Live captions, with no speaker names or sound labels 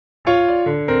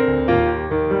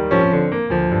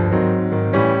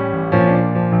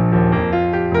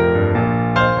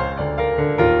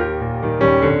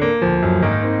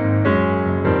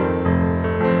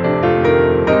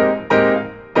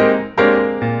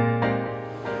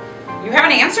You have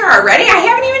an answer already? I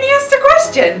haven't even asked a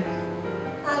question.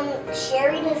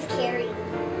 Sharing is caring.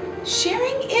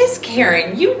 Sharing is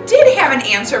caring. You did have an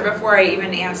answer before I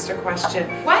even asked a question.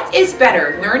 What is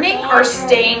better, learning or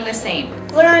staying the same?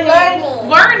 Learning.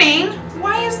 Learning?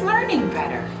 Why is learning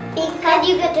better? Because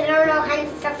you get to learn all kinds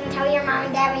of stuff and tell your mom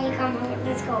and dad when you come home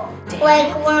from school.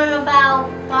 Like learn about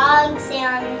bugs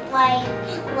and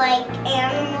like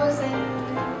animals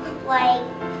and like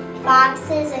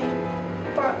foxes and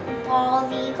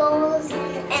bald eagles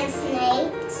and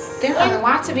snakes. There are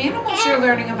lots of animals you're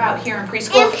learning about here in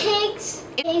preschool. And pigs.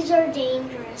 Pigs are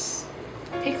dangerous.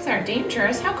 Pigs are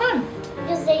dangerous? How come?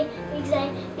 Because they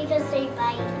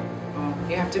bite. Oh,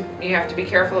 you have to be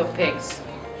careful of pigs.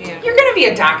 Yeah. You're gonna be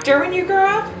a doctor when you grow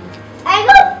up? I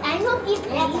hope you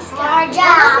police. That's a hard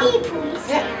job.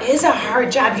 That is a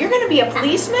hard job. You're gonna be a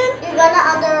policeman? You're gonna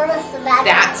under arrest the bad guys.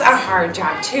 That's a hard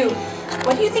job too.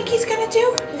 What do you think he's gonna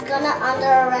do? He's gonna under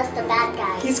arrest the bad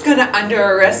guys. He's gonna under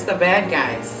arrest the bad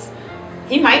guys.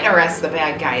 He might arrest the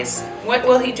bad guys. What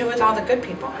will he do with all the good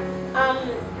people?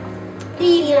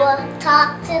 He will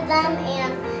talk to them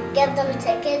and give them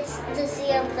tickets to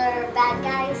see if they're bad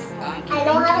guys. I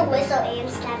know how to whistle and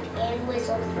snap and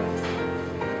whistle.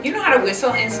 You know how to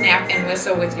whistle and snap and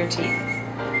whistle with your teeth.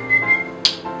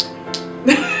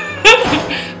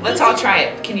 Let's all try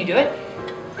it. Can you do it?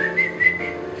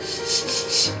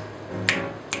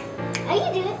 How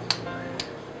you do it?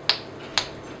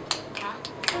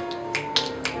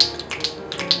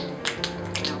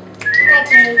 I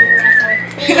can't even whistle.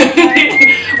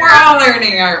 We're all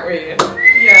learning, aren't we?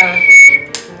 Yeah.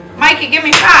 Mikey, give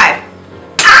me 5.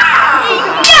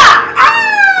 Ah! Yeah! Ah!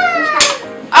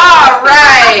 All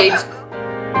right.